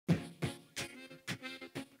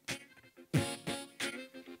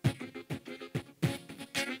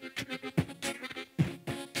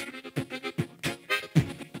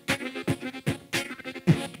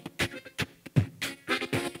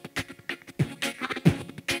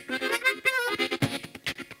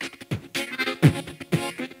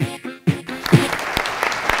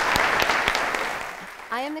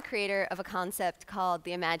creator of a concept called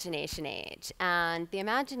the Imagination Age. And the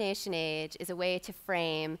Imagination Age is a way to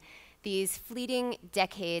frame these fleeting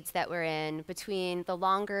decades that we're in between the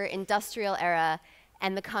longer industrial era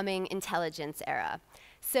and the coming intelligence era.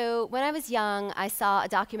 So when I was young, I saw a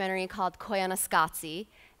documentary called Koyaanisqatsi,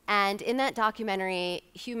 and in that documentary,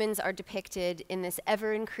 humans are depicted in this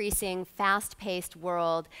ever-increasing, fast-paced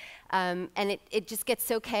world, and it just gets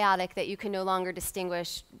so chaotic that you can no longer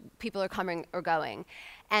distinguish people are coming or going.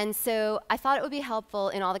 And so I thought it would be helpful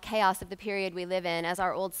in all the chaos of the period we live in as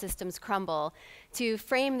our old systems crumble to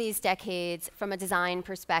frame these decades from a design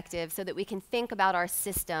perspective so that we can think about our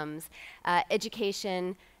systems,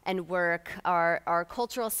 education and work, our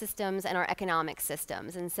cultural systems and our economic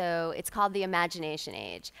systems. And so it's called the Imagination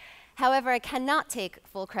Age. However, I cannot take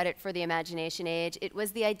full credit for the Imagination Age. It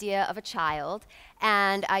was the idea of a child,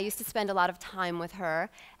 and I used to spend a lot of time with her.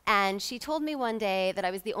 And she told me one day that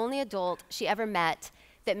I was the only adult she ever met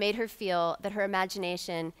that made her feel that her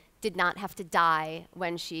imagination did not have to die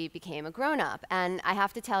when she became a grown-up. And I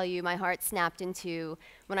have to tell you, my heart snapped in two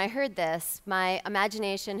when I heard this. My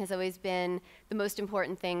imagination has always been the most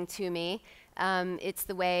important thing to me. It's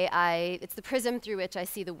the prism through which I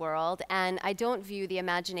see the world, and I don't view the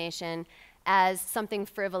imagination as something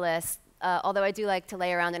frivolous, although I do like to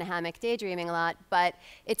lay around in a hammock daydreaming a lot, but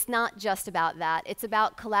it's not just about that. It's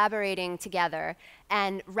about collaborating together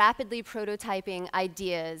and rapidly prototyping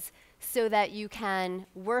ideas so that you can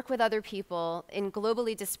work with other people in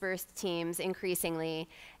globally dispersed teams increasingly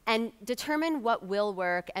and determine what will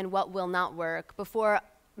work and what will not work before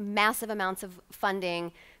massive amounts of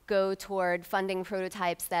funding go toward funding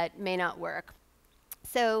prototypes that may not work.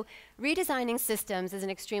 So redesigning systems is an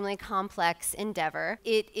extremely complex endeavor.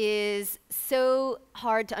 It is so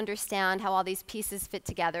hard to understand how all these pieces fit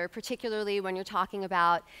together, particularly when you're talking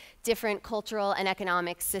about different cultural and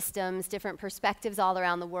economic systems, different perspectives all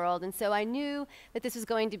around the world. And so I knew that this was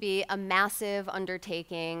going to be a massive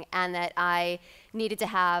undertaking and that I needed to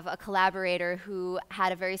have a collaborator who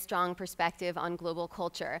had a very strong perspective on global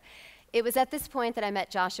culture. It was at this point that I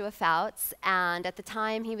met Joshua Fouts, and at the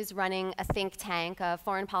time he was running a think tank, a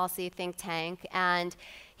foreign policy think tank, and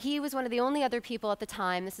he was one of the only other people at the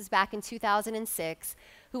time, this is back in 2006,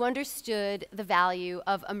 who understood the value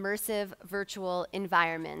of immersive virtual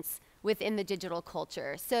environments within the digital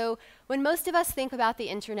culture. So when most of us think about the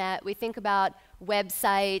internet, we think about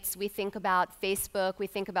websites, we think about Facebook, we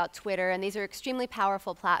think about Twitter, and these are extremely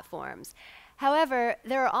powerful platforms. However,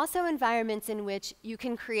 there are also environments in which you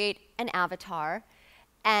can create an avatar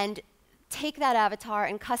and take that avatar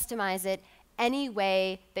and customize it any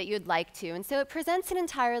way that you'd like to. And so it presents an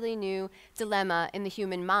entirely new dilemma in the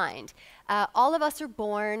human mind. All of us are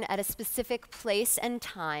born at a specific place and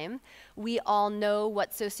time. We all know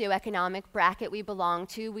what socioeconomic bracket we belong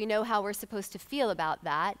to. We know how we're supposed to feel about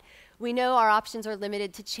that. We know our options are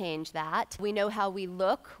limited to change that. We know how we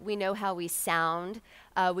look. We know how we sound.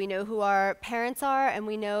 We know who our parents are, and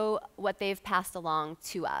we know what they've passed along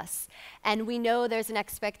to us. And we know there's an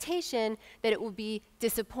expectation that it will be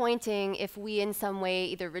disappointing if we in some way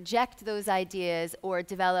either reject those ideas or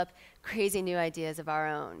develop crazy new ideas of our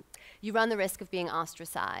own. You run the risk of being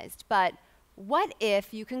ostracized. But what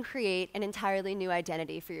if you can create an entirely new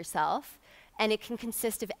identity for yourself, and it can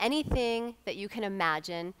consist of anything that you can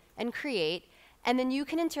imagine and create, and then you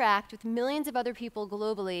can interact with millions of other people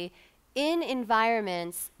globally in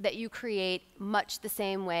environments that you create much the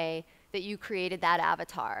same way that you created that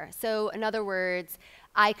avatar. So in other words,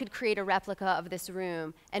 I could create a replica of this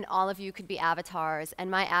room, and all of you could be avatars,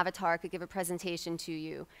 and my avatar could give a presentation to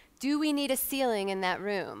you. Do we need a ceiling in that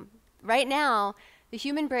room? Right now, the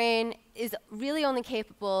human brain is really only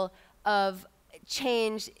capable of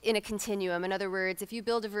change in a continuum. In other words, if you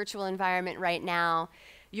build a virtual environment right now,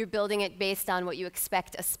 you're building it based on what you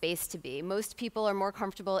expect a space to be. Most people are more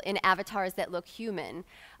comfortable in avatars that look human,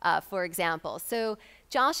 for example. So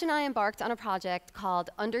Josh and I embarked on a project called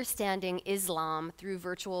Understanding Islam Through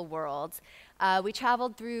Virtual Worlds. We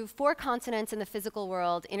traveled through 4 continents in the physical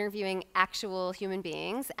world, interviewing actual human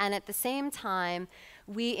beings, and at the same time,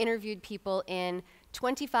 we interviewed people in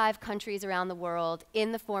 25 countries around the world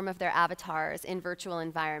in the form of their avatars in virtual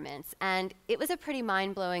environments. And it was a pretty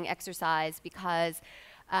mind-blowing exercise because,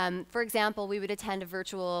 for example, we would attend a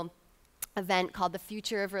virtual event called the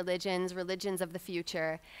Future of Religions, Religions of the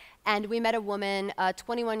Future. And we met a woman, a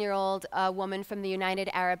 21-year-old woman from the United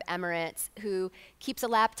Arab Emirates, who keeps a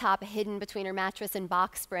laptop hidden between her mattress and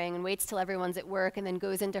box spring and waits till everyone's at work and then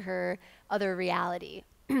goes into her other reality,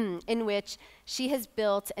 in which she has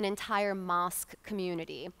built an entire mosque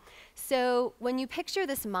community. So when you picture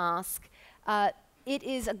this mosque, It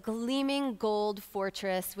is a gleaming gold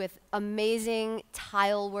fortress with amazing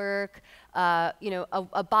tile work,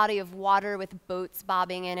 a body of water with boats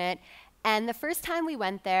bobbing in it. And the first time we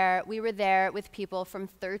went there, we were there with people from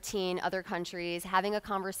 13 other countries having a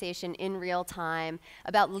conversation in real time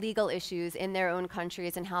about legal issues in their own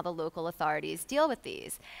countries and how the local authorities deal with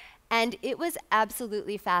these. And it was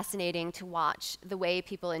absolutely fascinating to watch the way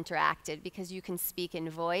people interacted, because you can speak in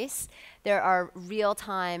voice. There are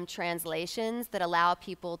real-time translations that allow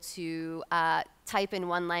people to type in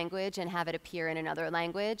one language and have it appear in another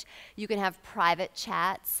language. You can have private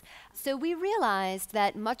chats. So we realized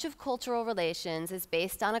that much of cultural relations is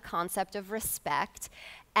based on a concept of respect,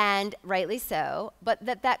 and rightly so, but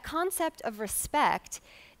that concept of respect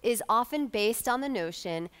is often based on the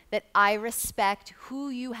notion that I respect who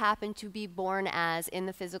you happen to be born as in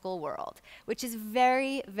the physical world, which is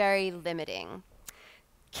very, very limiting.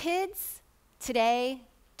 Kids today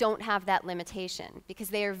don't have that limitation because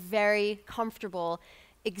they are very comfortable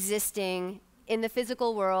existing in the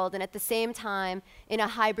physical world and at the same time in a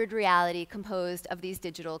hybrid reality composed of these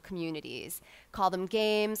digital communities. Call them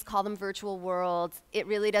games, call them virtual worlds, it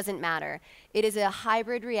really doesn't matter. It is a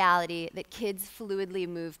hybrid reality that kids fluidly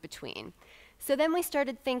move between. So then we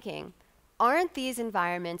started thinking, aren't these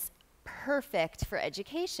environments perfect for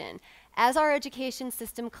education? As our education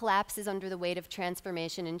system collapses under the weight of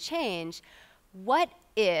transformation and change, what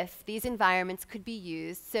if these environments could be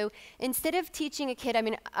used? So instead of teaching a kid, I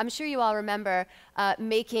mean, I'm sure you all remember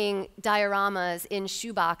making dioramas in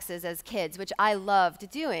shoeboxes as kids, which I loved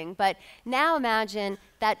doing, but now imagine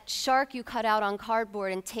that shark you cut out on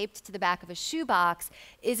cardboard and taped to the back of a shoebox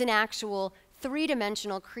is an actual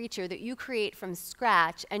three-dimensional creature that you create from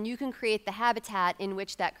scratch, and you can create the habitat in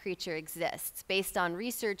which that creature exists based on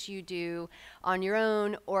research you do on your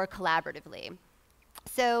own or collaboratively.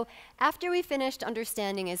 So after we finished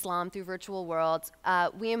understanding Islam through virtual worlds,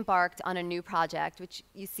 we embarked on a new project, which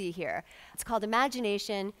you see here. It's called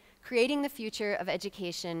Imagination: Creating the Future of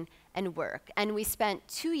Education and Work. And we spent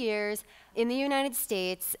 2 years in the United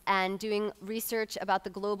States and doing research about the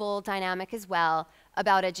global dynamic as well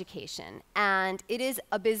about education. And it is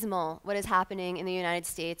abysmal what is happening in the United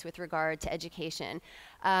States with regard to education.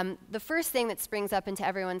 The first thing that springs up into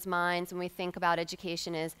everyone's minds when we think about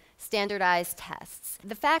education is standardized tests.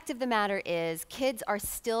 The fact of the matter is, kids are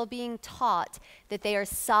still being taught that they are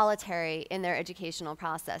solitary in their educational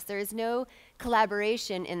process. There is no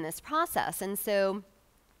collaboration in this process. And so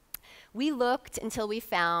we looked until we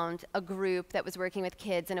found a group that was working with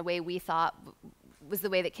kids in a way we thought was the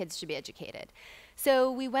way that kids should be educated.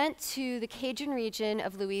 So we went to the Cajun region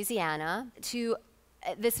of Louisiana to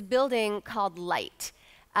this building called Light.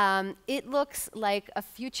 It looks like a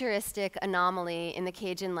futuristic anomaly in the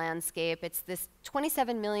Cajun landscape. It's this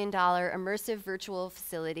 $27 million immersive virtual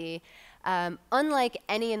facility, unlike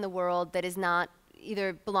any in the world that is not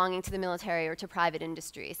either belonging to the military or to private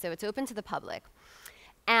industry. So it's open to the public.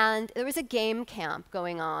 And there was a game camp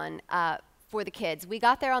going on for the kids. We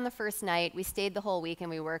got there on the first night, we stayed the whole week, and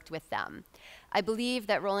we worked with them. I believe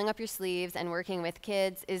that rolling up your sleeves and working with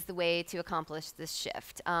kids is the way to accomplish this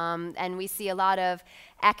shift. And we see a lot of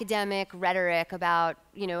academic rhetoric about,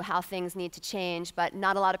 how things need to change, but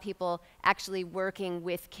not a lot of people actually working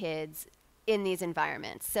with kids in these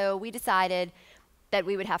environments. So we decided that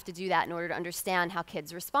we would have to do that in order to understand how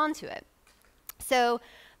kids respond to it. So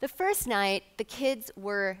the first night, the kids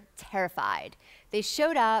were terrified. They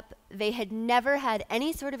showed up, they had never had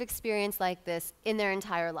any sort of experience like this in their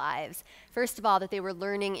entire lives. First of all, that they were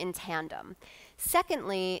learning in tandem.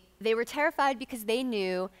 Secondly, they were terrified because they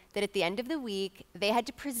knew that at the end of the week, they had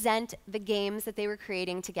to present the games that they were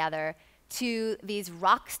creating together to these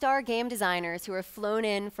rock star game designers who were flown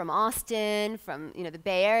in from Austin, from the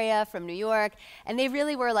Bay Area, from New York, and they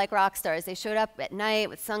really were like rock stars. They showed up at night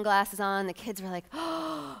with sunglasses on. The kids were like,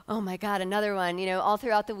 oh my God, another one, all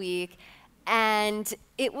throughout the week. And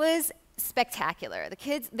it was spectacular. The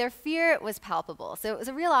kids, their fear was palpable. So it was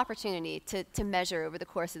a real opportunity to measure over the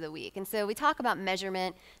course of the week. And so we talk about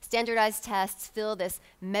measurement. Standardized tests fill this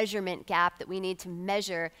measurement gap that we need to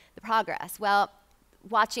measure the progress. Well,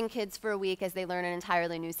 watching kids for a week as they learn an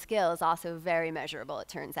entirely new skill is also very measurable, it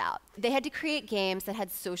turns out. They had to create games that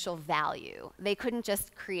had social value. They couldn't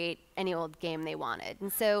just create any old game they wanted.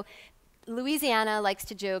 And so Louisiana likes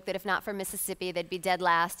to joke that if not for Mississippi, they'd be dead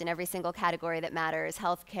last in every single category that matters: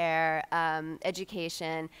 healthcare,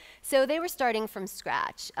 education. So they were starting from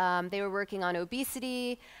scratch. They were working on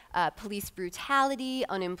obesity, police brutality,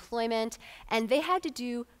 unemployment, and they had to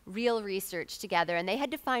do real research together, and they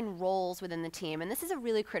had to find roles within the team. And this is a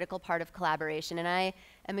really critical part of collaboration, and I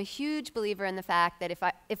am a huge believer in the fact that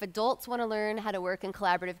if adults want to learn how to work in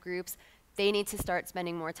collaborative groups, They need to start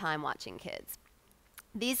spending more time watching kids.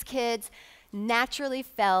 These kids naturally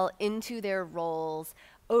fell into their roles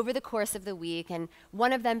over the course of the week, and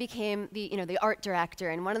one of them became the art director,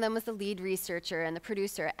 and one of them was the lead researcher and the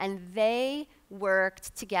producer, and they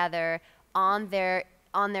worked together on their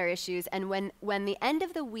issues. And when the end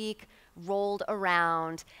of the week rolled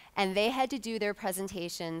around and they had to do their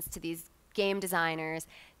presentations to these game designers,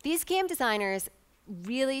 these game designers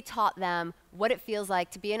really taught them what it feels like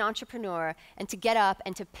to be an entrepreneur and to get up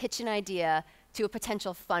and to pitch an idea to a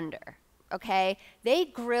potential funder. Okay? They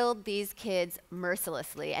grilled these kids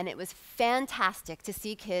mercilessly, and it was fantastic to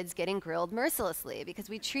see kids getting grilled mercilessly, because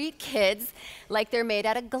we treat kids like they're made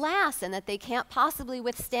out of glass and that they can't possibly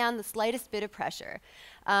withstand the slightest bit of pressure.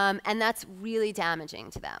 And that's really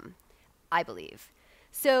damaging to them, I believe.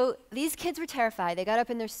 So these kids were terrified. They got up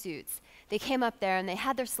in their suits. They came up there and they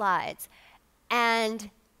had their slides, and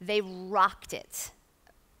they rocked it.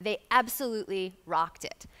 They absolutely rocked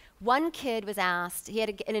it. One kid was asked, he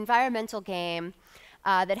had an environmental game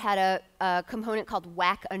that had a component called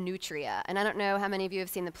Whack-A-Nutria. And I don't know how many of you have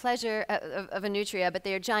seen the pleasure of a nutria, but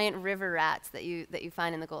they are giant river rats that you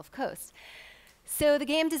find in the Gulf Coast. So the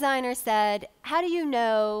game designer said, how do you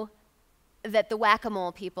know that the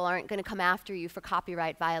whack-a-mole people aren't going to come after you for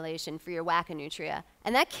copyright violation for your Whack-A-Nutria?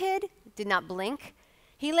 And that kid did not blink.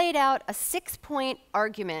 He laid out a 6-point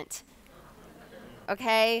argument,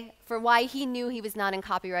 okay, for why he knew he was not in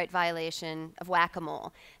copyright violation of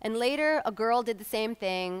whack-a-mole. And later, a girl did the same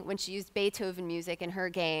thing when she used Beethoven music in her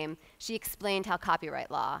game. She explained how copyright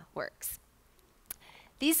law works.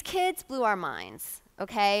 These kids blew our minds,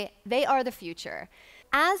 okay? They are the future.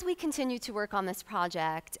 As we continued to work on this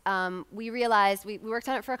project, we realized, we worked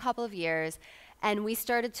on it for a couple of years, and we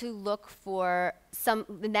started to look for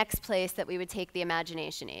the next place that we would take the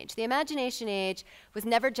imagination age. The imagination age was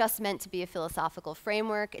never just meant to be a philosophical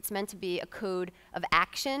framework. It's meant to be a code of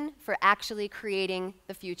action for actually creating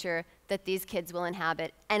the future that these kids will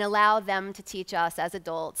inhabit, and allow them to teach us as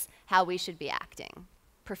adults how we should be acting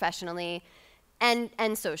professionally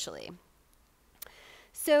and socially.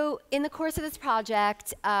 So in the course of this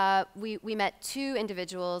project, we met two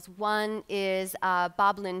individuals. One is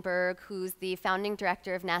Bob Lindbergh, who's the founding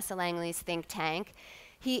director of NASA Langley's think tank.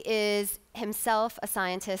 He is himself a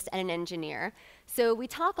scientist and an engineer. So we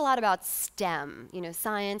talk a lot about STEM,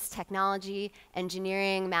 science, technology,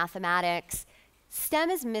 engineering, mathematics. STEM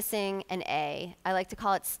is missing an A. I like to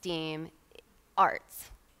call it STEAM,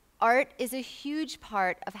 arts. Art is a huge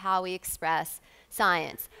part of how we express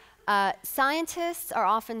science. Scientists are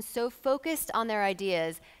often so focused on their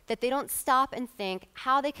ideas that they don't stop and think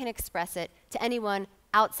how they can express it to anyone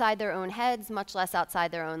outside their own heads, much less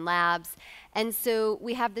outside their own labs. And so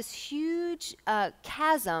we have this huge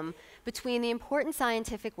chasm between the important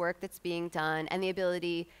scientific work that's being done and the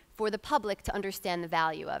ability for the public to understand the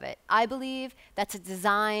value of it. I believe that's a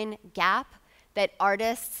design gap that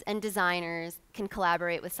artists and designers can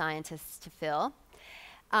collaborate with scientists to fill.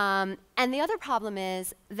 And the other problem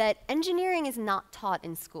is that engineering is not taught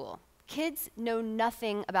in school. Kids know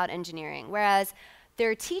nothing about engineering, whereas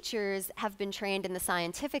their teachers have been trained in the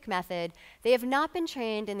scientific method. They have not been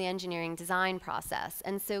trained in the engineering design process.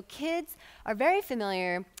 And so kids are very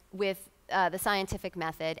familiar with the scientific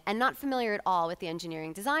method and not familiar at all with the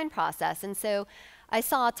engineering design process. And so I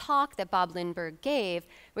saw a talk that Bob Lindbergh gave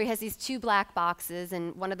where he has these two black boxes,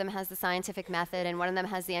 and one of them has the scientific method and one of them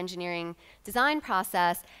has the engineering design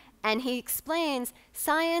process. And he explains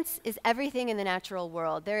science is everything in the natural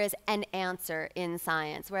world. There is an answer in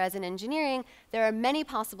science, whereas in engineering, there are many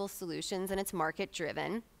possible solutions, and it's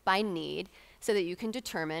market-driven by need so that you can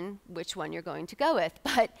determine which one you're going to go with.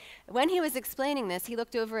 But when he was explaining this, he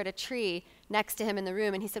looked over at a tree next to him in the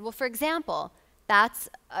room, and he said, well, for example, that's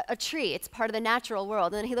a tree. It's part of the natural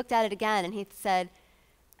world. And then he looked at it again, and he said,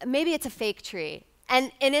 maybe it's a fake tree.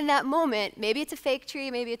 And in that moment, maybe it's a fake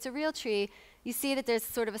tree, maybe it's a real tree, you see that there's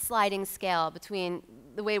sort of a sliding scale between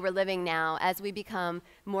the way we're living now as we become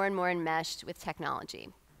more and more enmeshed with technology.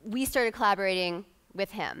 We started collaborating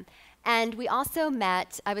with him. And we also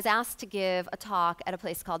met, I was asked to give a talk at a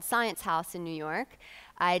place called Science House in New York.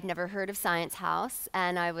 I'd never heard of Science House,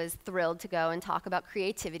 and I was thrilled to go and talk about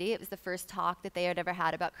creativity. It was the first talk that they had ever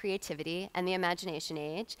had about creativity and the imagination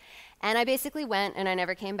age. And I basically went, and I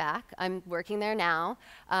never came back. I'm working there now.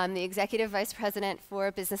 I'm the executive vice president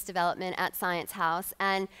for business development at Science House,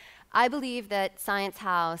 and I believe that Science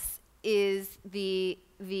House is the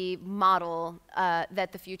model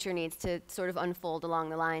that the future needs to sort of unfold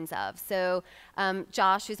along the lines of. So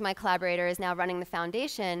Josh, who's my collaborator, is now running the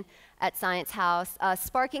foundation at Science House,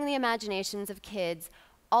 sparking the imaginations of kids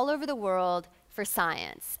all over the world for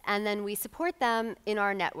science. And then we support them in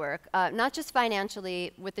our network, not just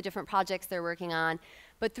financially with the different projects they're working on,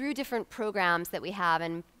 but through different programs that we have.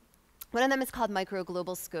 And one of them is called Micro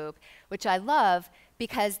Global Scope, which I love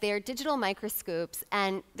because they're digital microscopes,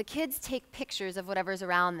 and the kids take pictures of whatever's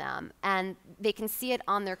around them, and they can see it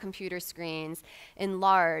on their computer screens,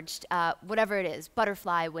 enlarged, whatever it is,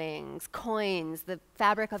 butterfly wings, coins, the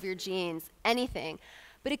fabric of your jeans, anything.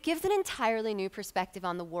 But it gives an entirely new perspective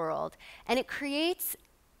on the world, and it creates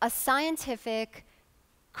a scientific,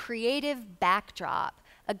 creative backdrop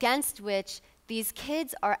against which these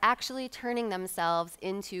kids are actually turning themselves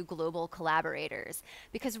into global collaborators.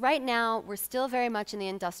 Because right now, we're still very much in the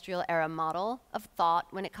industrial era model of thought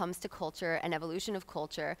when it comes to culture and evolution of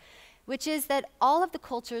culture, which is that all of the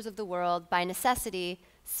cultures of the world, by necessity,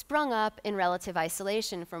 sprung up in relative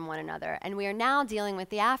isolation from one another. And we are now dealing with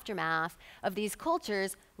the aftermath of these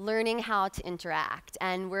cultures learning how to interact.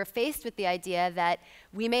 And we're faced with the idea that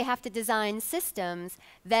we may have to design systems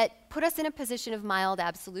that put us in a position of mild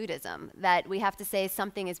absolutism, that we have to say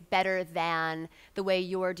something is better than the way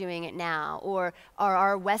you're doing it now, or are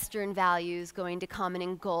our Western values going to come and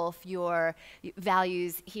engulf your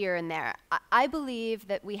values here and there? I believe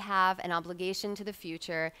that we have an obligation to the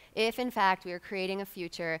future if, in fact, we are creating a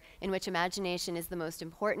future in which imagination is the most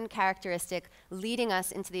important characteristic leading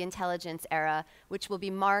us into the intelligence era, which will be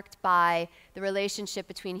marked by the relationship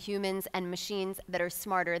between humans and machines that are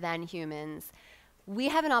smarter than humans. We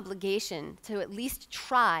have an obligation to at least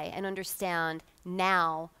try and understand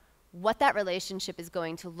now what that relationship is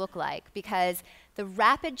going to look like, because the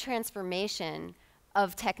rapid transformation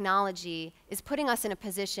of technology is putting us in a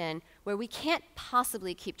position where we can't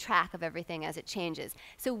possibly keep track of everything as it changes.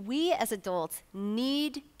 So we as adults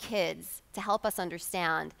need kids to help us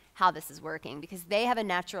understand how this is working, because they have a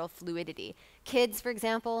natural fluidity. Kids, for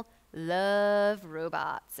example, love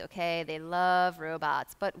robots, okay? They love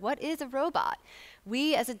robots. But what is a robot?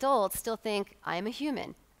 We as adults still think, I am a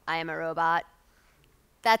human, I am a robot.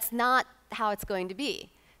 That's not how it's going to be.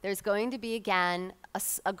 There's going to be, again,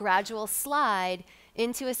 a gradual slide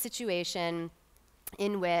into a situation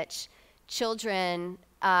in which children,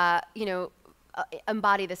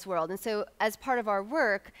 embody this world. And so as part of our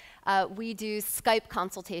work, we do Skype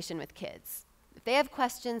consultation with kids. If they have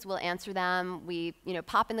questions, we'll answer them. We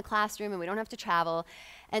pop in the classroom and we don't have to travel.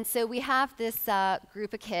 And so we have this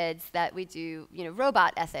group of kids that we do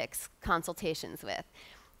robot ethics consultations with.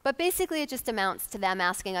 But basically, it just amounts to them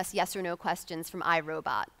asking us yes or no questions from I,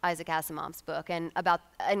 Robot, Isaac Asimov's book, and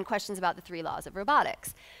questions about the 3 laws of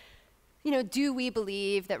robotics. Do we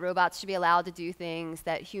believe that robots should be allowed to do things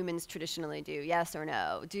that humans traditionally do? Yes or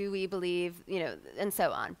no? Do we believe, and so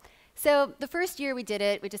on. So the first year we did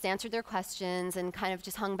it, we just answered their questions and kind of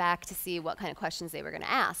just hung back to see what kind of questions they were going to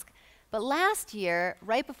ask. But last year,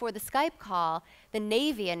 right before the Skype call, the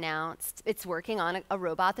Navy announced it's working on a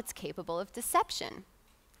robot that's capable of deception.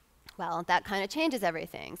 Well, that kind of changes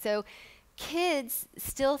everything. So kids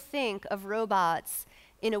still think of robots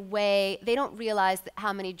in a way, they don't realize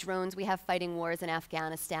how many drones we have fighting wars in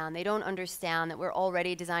Afghanistan. They don't understand that we're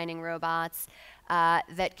already designing robots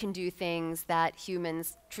that can do things that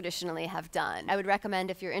humans traditionally have done. I would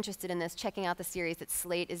recommend, if you're interested in this, checking out the series that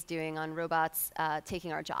Slate is doing on robots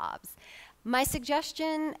taking our jobs. My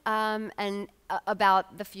suggestion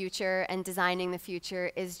about the future and designing the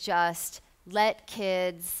future is just let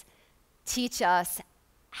kids teach us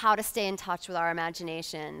how to stay in touch with our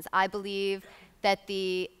imaginations. I believe that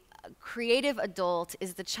the creative adult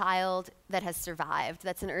is the child that has survived.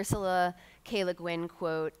 That's an Ursula K. Le Guin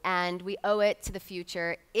quote, and we owe it to the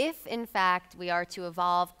future if, in fact, we are to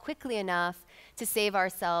evolve quickly enough to save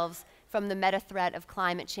ourselves from the meta threat of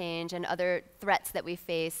climate change and other threats that we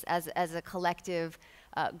face as a collective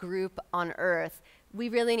group on Earth. We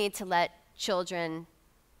really need to let children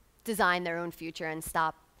design their own future and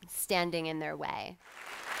stop standing in their way.